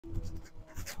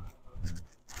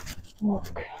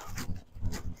Walk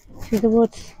through the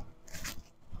woods.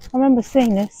 I remember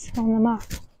seeing this on the map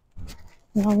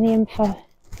and on the info.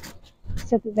 It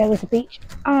said that there was a beach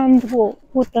and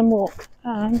woodland walk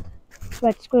and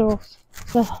red squirrels.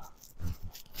 So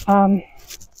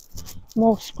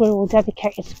more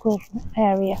dedicated squirrel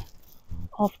area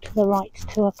off to the right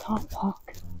to a car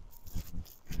park.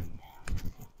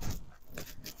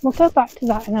 We'll go back to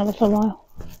that in a little while.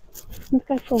 Let's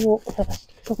go for a walk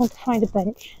first. I want to find a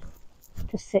bench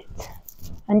to sit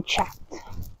and chat.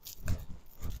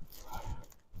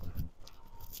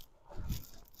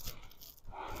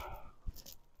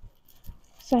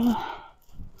 So,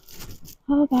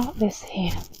 how about this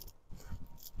here?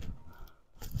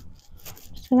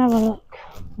 Just gonna have a look.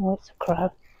 Oh, it's a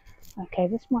crow. Okay,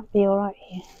 this might be alright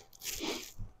here.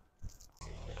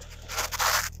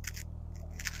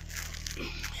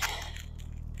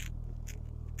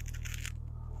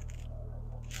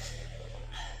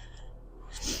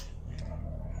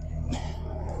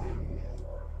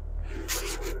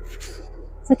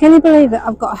 So can you believe it?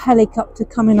 I've got a helicopter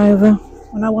coming over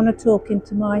when I want to talk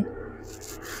into my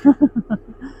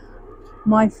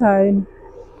my phone.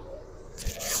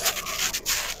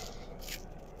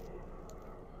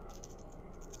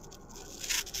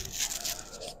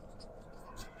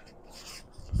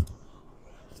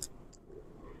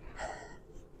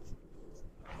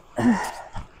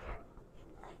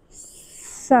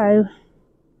 So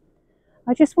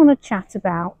I just want to chat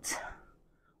about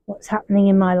what's happening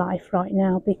in my life right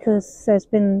now, because there's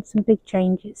been some big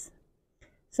changes.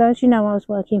 So as you know, I was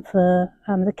working for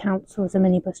the council as a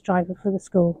minibus driver for the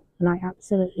school, and I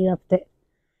absolutely loved it.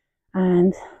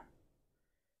 And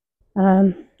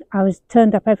I was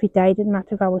turned up every day, didn't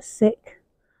matter if I was sick.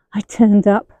 I turned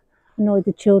up, annoyed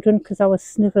the children because I was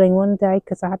snivelling one day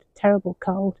because I had a terrible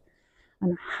cold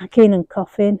and hacking and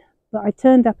coughing. But I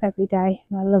turned up every day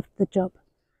and I loved the job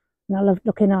and I loved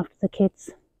looking after the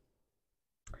kids.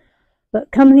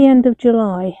 But come the end of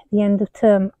July, the end of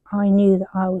term, I knew that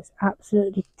I was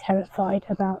absolutely terrified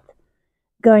about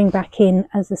going back in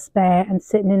as a spare and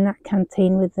sitting in that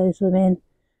canteen with those women.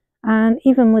 And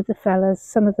even with the fellas,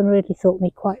 some of them really thought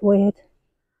me quite weird.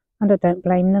 And I don't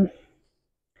blame them,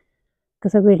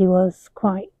 because I really was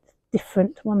quite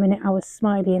different. One minute I was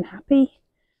smiley and happy,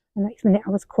 the next minute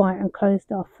I was quiet and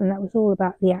closed off. And that was all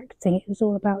about the acting. It was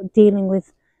all about dealing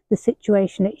with the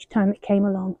situation each time it came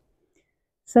along.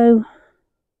 So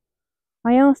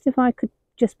I asked if I could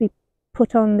just be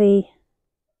put on the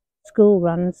school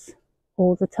runs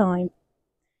all the time,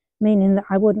 meaning that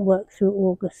I wouldn't work through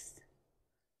August,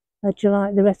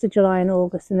 the rest of July and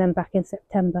August, and then back in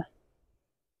September.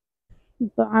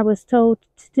 But I was told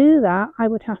to do that I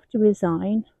would have to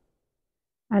resign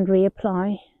and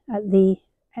reapply at the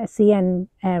SEN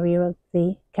area of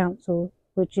the council,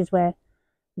 which is where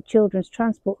the children's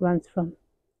transport runs from.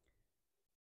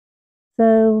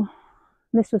 So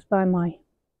this was by my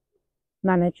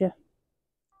manager.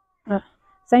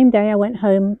 Same day I went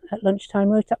home at lunchtime,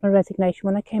 wrote up my resignation.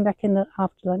 When I came back in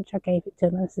after lunch, I gave it to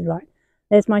him and I said, right,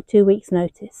 there's my 2 weeks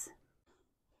notice.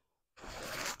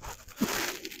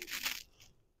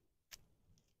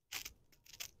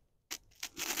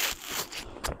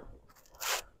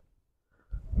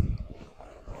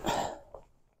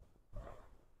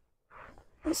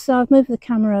 So I've moved the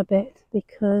camera a bit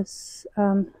because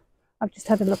I've just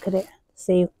had a look at it to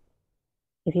see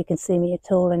if you can see me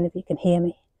at all and if you can hear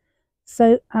me.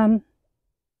 So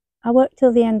I worked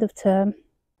till the end of term.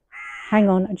 Hang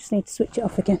on, I just need to switch it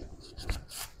off again.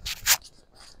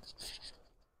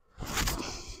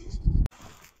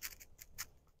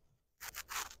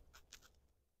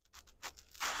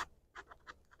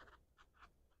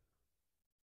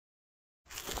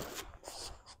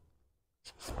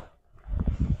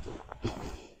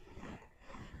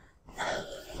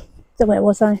 So where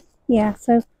was I? Yeah,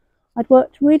 so I'd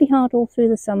worked really hard all through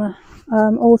the summer,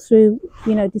 all through,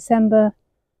 December,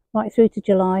 right through to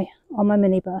July on my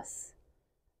minibus.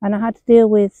 And I had to deal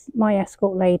with my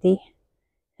escort lady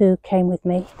who came with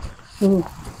me. Ooh,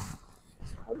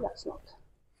 hope that's not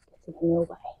getting in your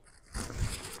way.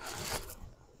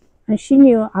 And she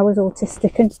knew I was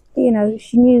autistic, and,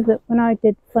 she knew that when I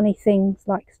did funny things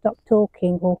like stop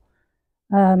talking or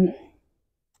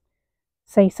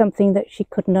say something that she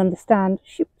couldn't understand,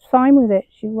 she was fine with it.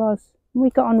 We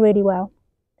got on really well.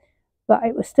 But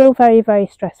it was still very, very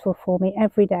stressful for me.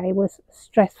 Every day was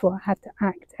stressful. I had to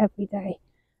act every day.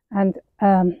 And,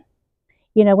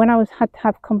 when I had to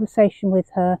have conversation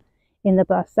with her in the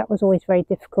bus, that was always very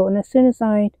difficult. And as soon as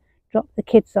I dropped the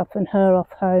kids off and her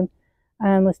off home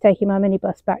and was taking my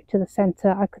minibus back to the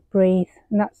centre, I could breathe.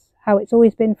 And that's how it's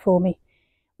always been for me.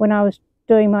 when I was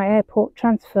doing my airport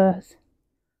transfers.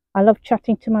 I love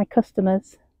chatting to my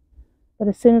customers, but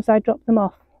as soon as I dropped them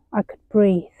off, I could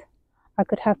breathe. I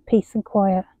could have peace and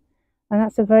quiet. And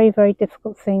that's a very, very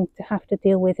difficult thing to have to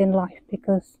deal with in life,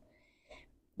 because,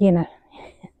 you know,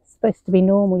 it's supposed to be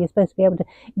normal. You're supposed to be able to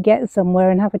get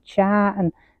somewhere and have a chat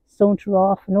and saunter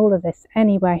off and all of this.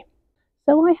 Anyway,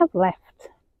 so I have left.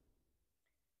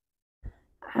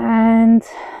 And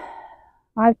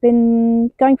I've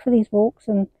been going for these walks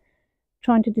and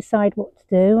trying to decide what to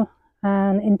do.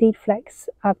 And Indeed Flex,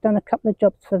 I've done a couple of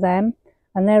jobs for them,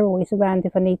 and they're always around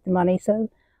if I need the money. So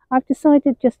I've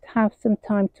decided just to have some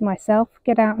time to myself,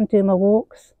 get out and do my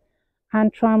walks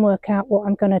and try and work out what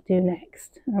I'm going to do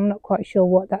next. I'm not quite sure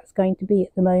what that's going to be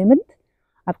at the moment.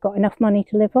 I've got enough money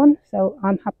to live on, so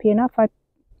I'm happy enough. I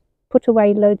put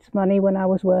away loads of money when I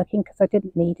was working because I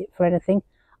didn't need it for anything.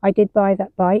 I did buy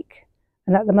that bike,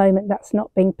 and at the moment that's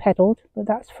not being pedalled, but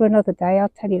that's for another day. I'll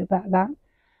tell you about that.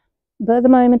 But at the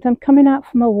moment I'm coming out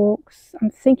for my walks.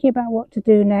 I'm thinking about what to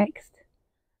do next.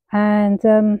 And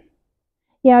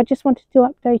yeah, I just wanted to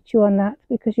update you on that,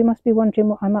 because you must be wondering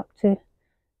what I'm up to.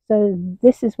 So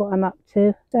this is what I'm up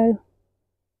to. So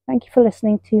thank you for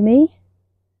listening to me,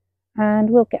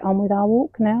 and we'll get on with our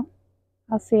walk now.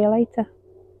 I'll see you later.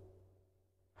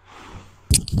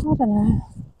 I don't know.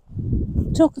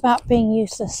 Talk about being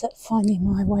useless at finding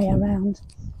my way around.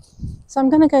 So I'm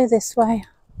going to go this way.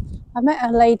 I met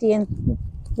a lady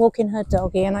walking her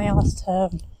doggy, and I asked her,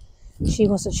 and she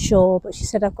wasn't sure, but she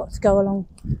said I've got to go along,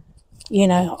 you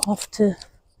know, off to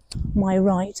my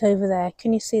right over there.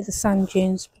 Can you see the sand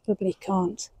dunes? Probably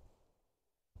can't.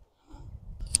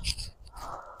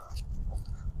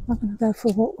 I'm going to go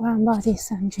for a walk round by these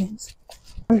sand dunes.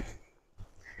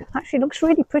 Actually looks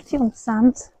really pretty on the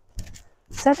sands.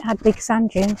 It said it had big sand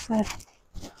dunes, so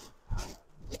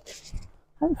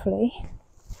hopefully.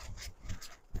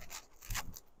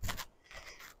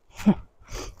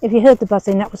 If you heard the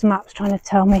buzzing, that was maps trying to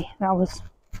tell me that I was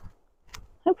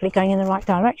hopefully going in the right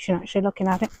direction, actually, looking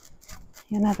at it.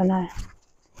 You never know.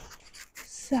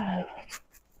 So,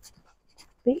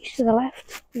 beach to the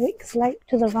left, Wicks Lake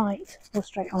to the right, or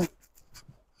straight on.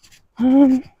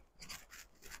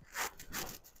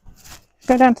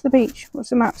 Go down to the beach. What's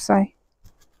the map say?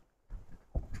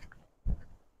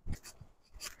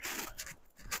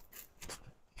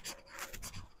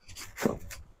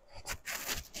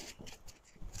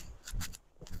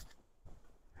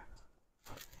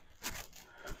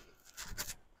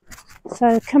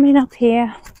 So coming up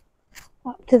here,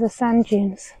 up to the sand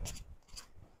dunes.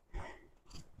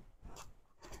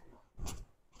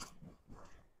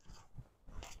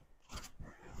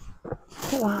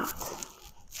 Look at that.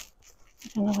 I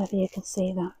don't know whether you can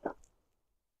see that.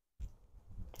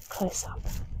 Close up.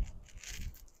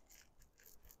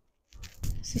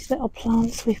 It's these little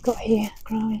plants we've got here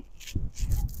growing.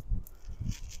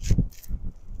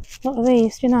 What are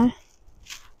these, do you know?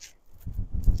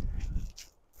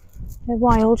 They're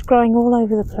wild, growing all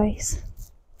over the place.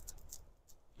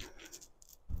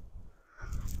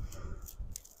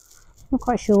 Not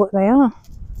quite sure what they are.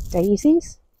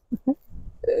 Daisies?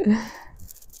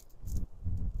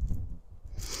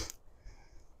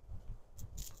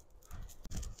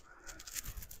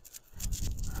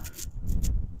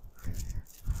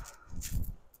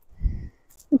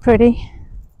 Pretty.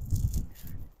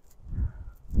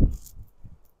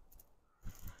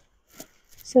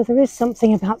 So there is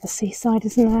something about the seaside,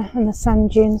 isn't there, and the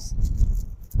sand dunes.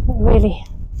 They're really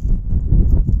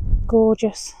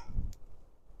gorgeous.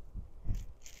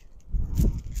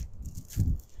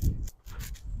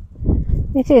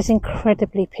 It is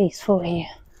incredibly peaceful here.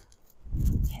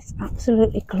 It's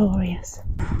absolutely glorious.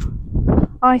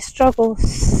 I struggle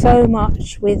so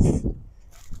much with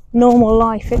normal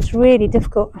life. It's really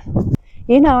difficult.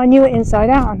 You know, I knew it inside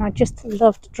out, and I just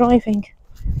loved driving.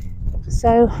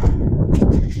 So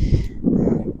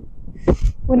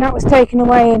when that was taken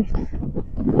away in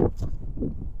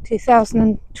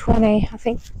 2020, I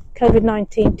think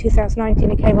COVID-19,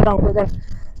 2019, it came along with it.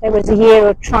 There was a year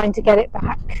of trying to get it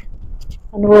back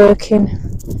and working.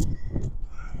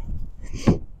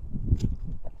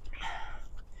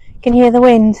 Can you hear the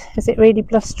wind? Is it really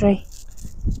blustery?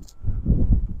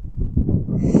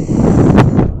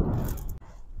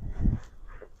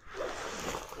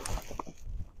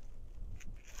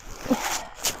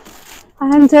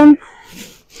 And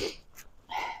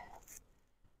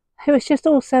it was just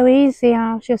all so easy.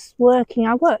 I was just working.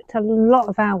 I worked a lot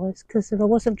of hours, because if I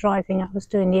wasn't driving, I was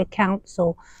doing the accounts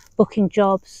or booking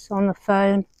jobs on the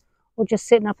phone, or just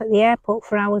sitting up at the airport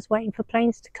for hours waiting for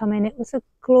planes to come in. It was a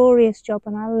glorious job,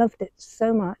 and I loved it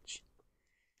so much.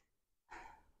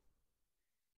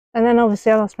 And then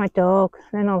obviously I lost my dog.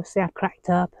 And then obviously I cracked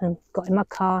up and got in my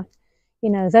car. You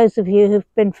know, those of you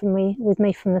who've been with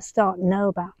me from the start know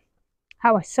about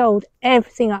how I sold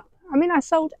everything up. I mean, I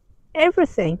sold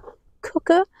everything.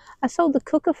 Cooker, I sold the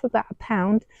cooker for about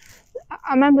 £1.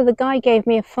 I remember the guy gave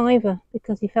me a £5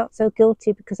 because he felt so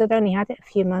guilty because I'd only had it a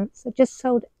few months. I just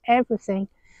sold everything,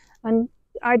 and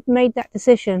I'd made that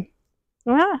decision.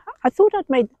 Well, I thought I'd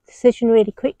made the decision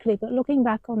really quickly, but looking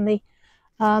back on the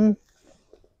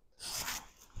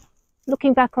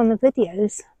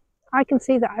videos, I can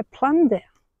see that I planned it.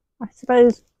 I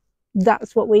suppose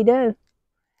that's what we do.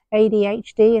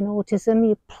 ADHD and autism,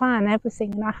 you plan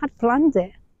everything, and I had planned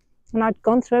it, and I'd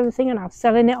gone through everything, and I was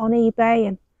selling it on eBay,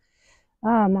 and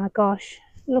oh my gosh,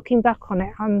 looking back on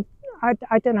it,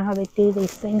 I don't know how they do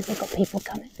these things. They've got people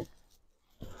coming.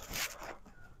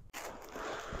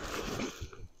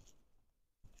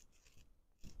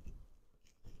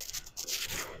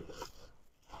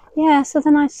 Yeah, so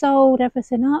then I sold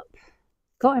everything up,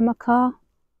 got in my car,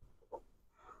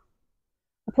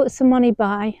 I put some money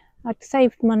by. I'd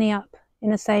saved money up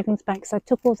in a savings bank, so I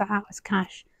took all that out as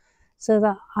cash, so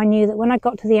that I knew that when I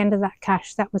got to the end of that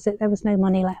cash, that was it, there was no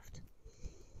money left.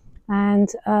 And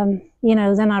you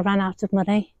know, then I ran out of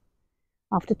money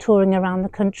after touring around the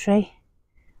country,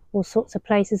 all sorts of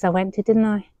places I went to, didn't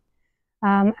I?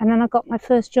 And then I got my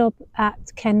first job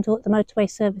at Kendal at the motorway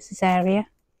services area.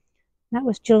 That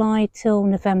was July till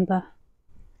November.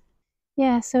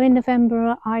 Yeah, so in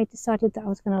November I decided that I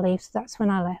was going to leave, so that's when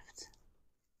I left.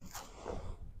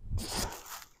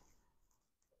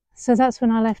 So that's when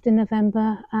I left in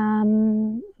November.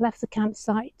 Left the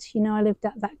campsite. You know, I lived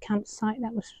at that campsite.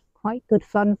 That was quite good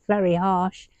fun, very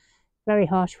harsh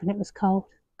when it was cold.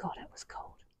 God, it was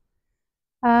cold.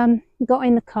 Got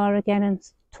in the car again and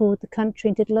toured the country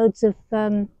and did loads of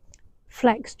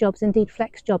flex jobs in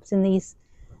these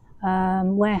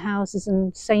warehouses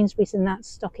and Sainsbury's and that,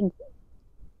 stocking,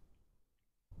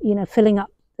 you know, filling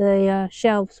up the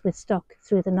shelves with stock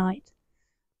through the night.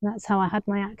 And that's how I had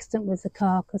my accident with the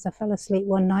car, because I fell asleep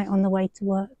one night on the way to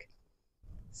work,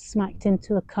 smacked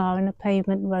into a car in a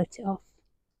pavement and wrote it off.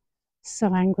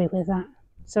 So angry with that,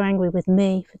 so angry with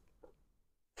me for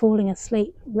falling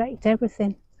asleep, wrecked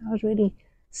everything. I was really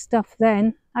stuffed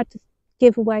then. I had to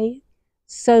give away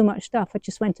so much stuff. I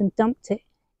just went and dumped it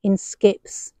in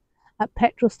skips at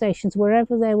petrol stations,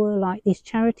 wherever there were like these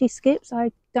charity skips.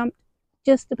 I dumped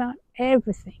just about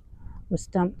everything, was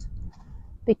dumped,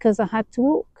 because I had to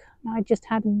walk. I just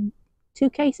had one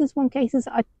cases.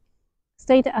 I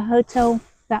stayed at a hotel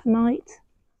that night,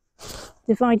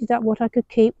 divided up what I could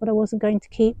keep, what I wasn't going to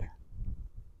keep,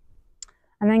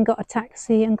 and then got a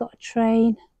taxi and got a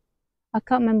train. I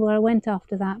can't remember where I went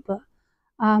after that, but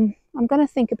I'm going to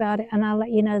think about it, and I'll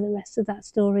let you know the rest of that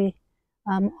story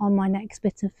on my next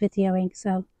bit of videoing.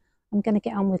 So I'm going to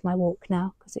get on with my walk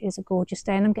now, because it is a gorgeous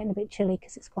day, and I'm getting a bit chilly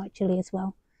because it's quite chilly as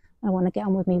well. I want to get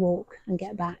on with my walk and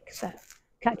get back. So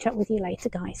catch up with you later,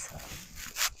 guys.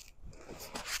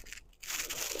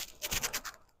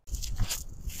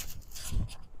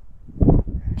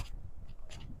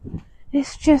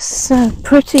 It's just so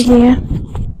pretty here.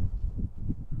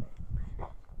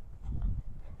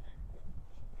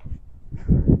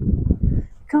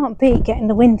 Can't beat getting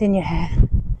the wind in your hair.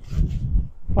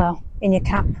 Well, in your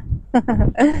cap.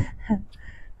 I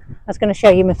was going to show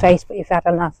you my face, but you've had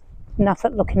enough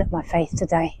at looking at my face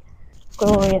today.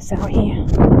 Glorious out here.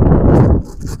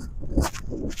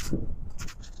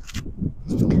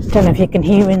 Don't know if you can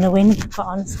hear in the wind, but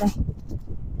honestly.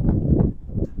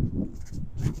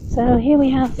 So here we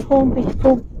have the Formby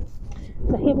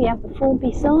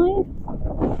sign.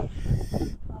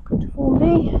 Welcome to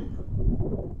Formby.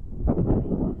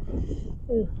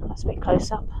 Ooh, that's a bit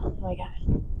close up. There we go.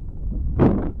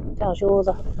 Tells you all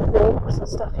the walks and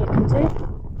stuff you can do.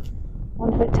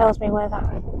 Wonder if it tells me where that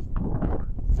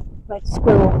red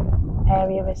squirrel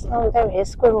area is. Oh, there it is,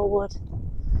 Squirrel Wood.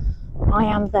 I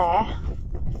am there,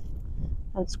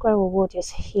 and Squirrel Wood is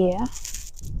here.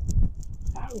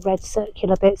 That red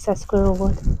circular bit says Squirrel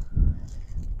Wood.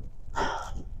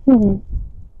 Gonna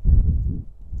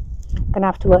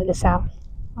have to work this out.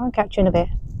 I'll catch you in a bit.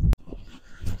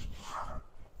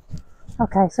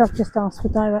 Okay, so I've just asked for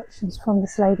directions from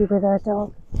this lady with her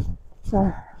dog.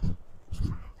 So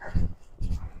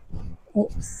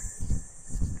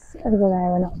it's over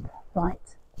there and up.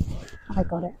 Right, I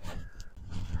got it.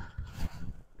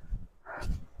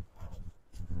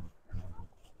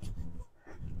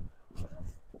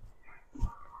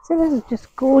 So this is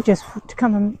just gorgeous to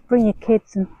come and bring your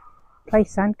kids and play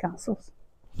sandcastles,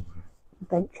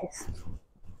 benches.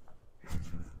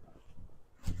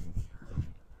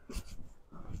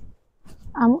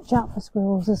 And watch out for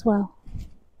squirrels as well.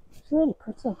 It's really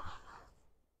pretty.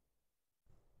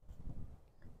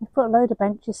 We've put a load of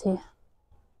benches here.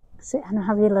 Sit and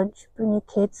have your lunch, bring your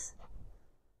kids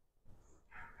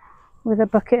with a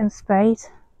bucket and spade.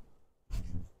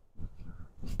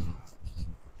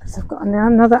 Because I've got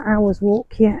another hour's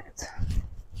walk yet.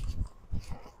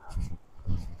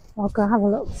 I'll go have a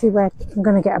look, see where I'm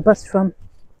going to get a bus from.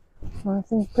 I'm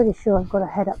pretty sure I've got to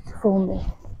head up to Formby.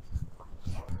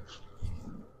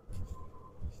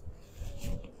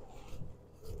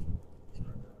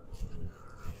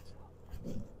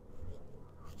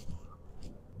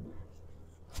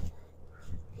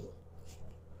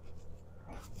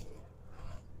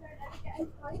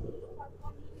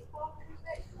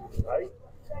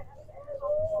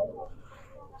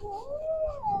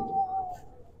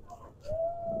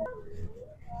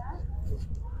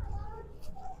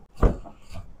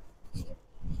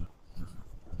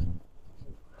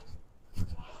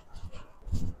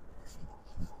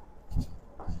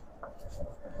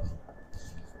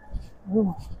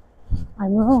 Oh,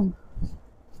 I'm wrong.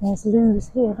 There's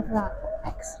loos here, look at that.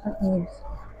 Excellent news.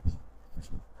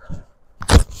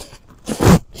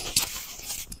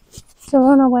 So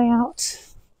we're on our way out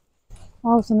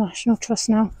of the National Trust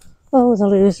now. Oh, the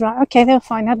loos, right, okay, they're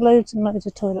fine. Had loads and loads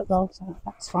of toilet roll, so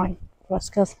that's fine for us,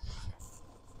 girls.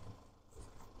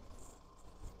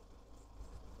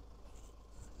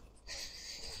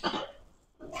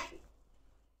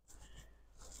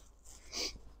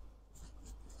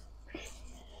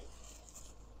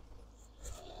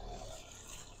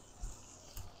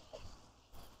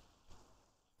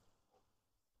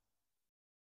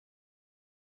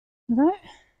 Right.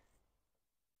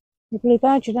 Your blue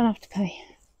badge, you don't have to pay.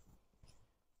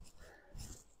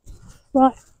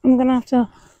 Right, I'm going to have to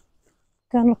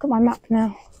go and look at my map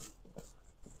now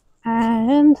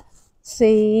and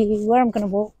see where I'm going to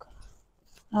walk.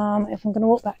 If I'm going to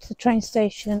walk back to the train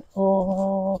station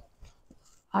or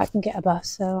I can get a bus.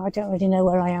 So I don't really know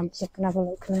where I am, so I can have a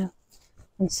look now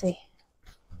and see.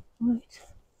 Right,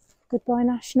 goodbye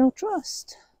National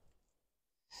Trust.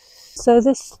 So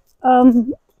this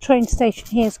train station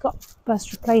here has got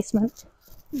bus replacement,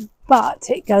 but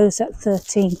it goes at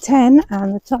 13:10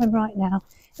 and the time right now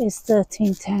is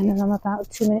 13:10 and I'm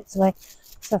about 2 minutes away,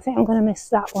 so I think I'm going to miss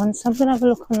that one. So I'm going to have a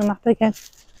look on the map again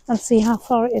and see how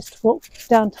far it is to walk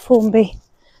down to Formby,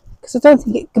 because I don't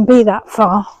think it can be that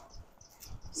far.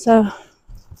 So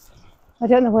I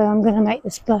don't know where I'm going to make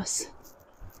this bus.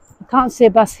 I can't see a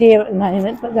bus here at the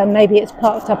moment, but then maybe it's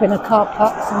parked up in a car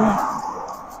park somewhere.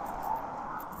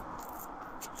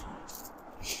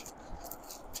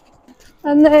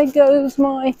 And there goes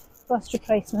my bus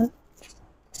replacement.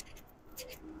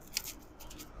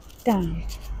 Down.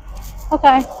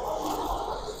 Okay.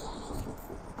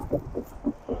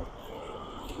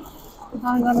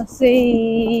 I'm gonna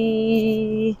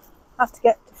see how to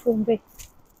get to Formby.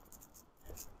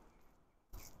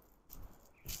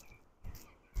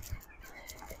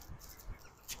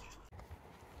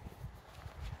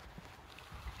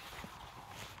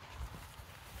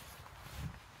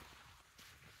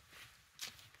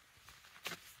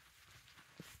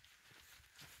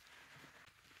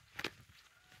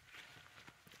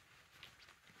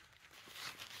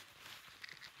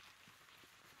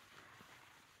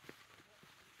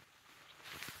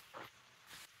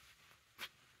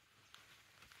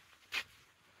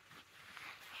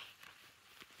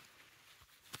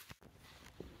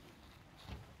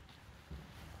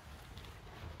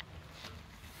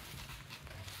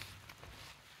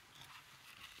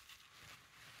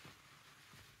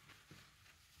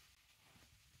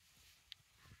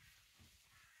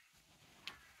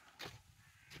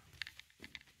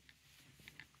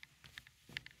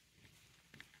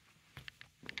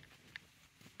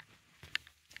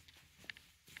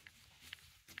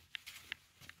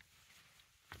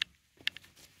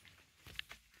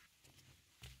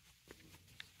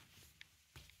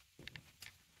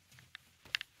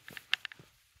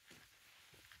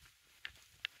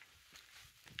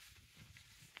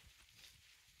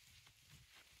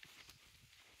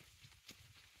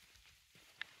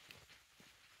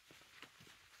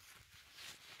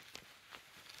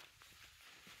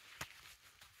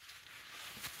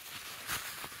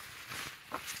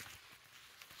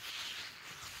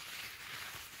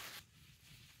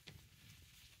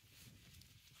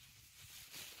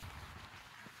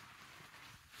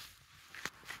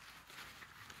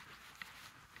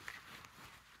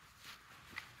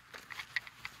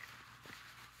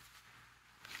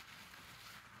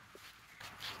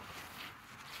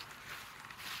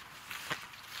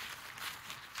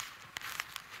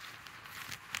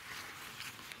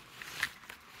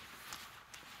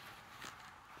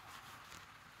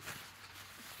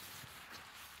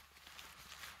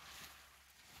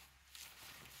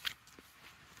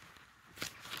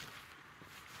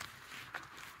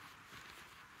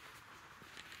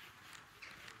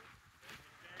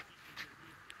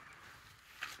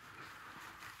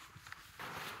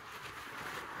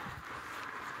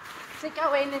 Is it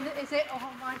going? Is it?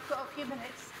 Oh, I've got a few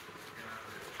minutes.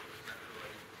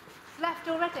 It's left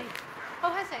already.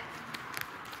 Oh, has it?